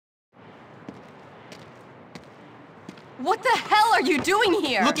What the hell are you doing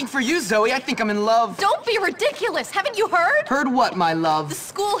here? Looking for you, Zoe. I think I'm in love. Don't be ridiculous. Haven't you heard? Heard what, my The love?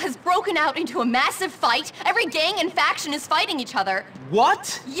 school has broken out into a massive fight. Every gang and faction is fighting each other.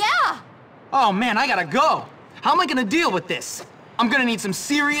 What? Yeah! Oh man, I gotta go. How am I gonna deal with this? I'm gonna need some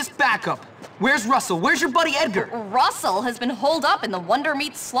serious backup. Where's Russell? Where's your buddy Edgar? Russell has been holed up in the Wonder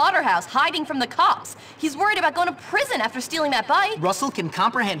Meat slaughterhouse, hiding from the cops. He's worried about going to prison after stealing that bike. Russell can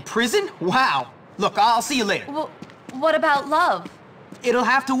comprehend prison? Wow. Look, I'll see you later. Well, what about love? It'll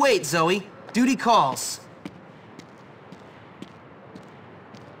have to wait, Zoe. Duty calls.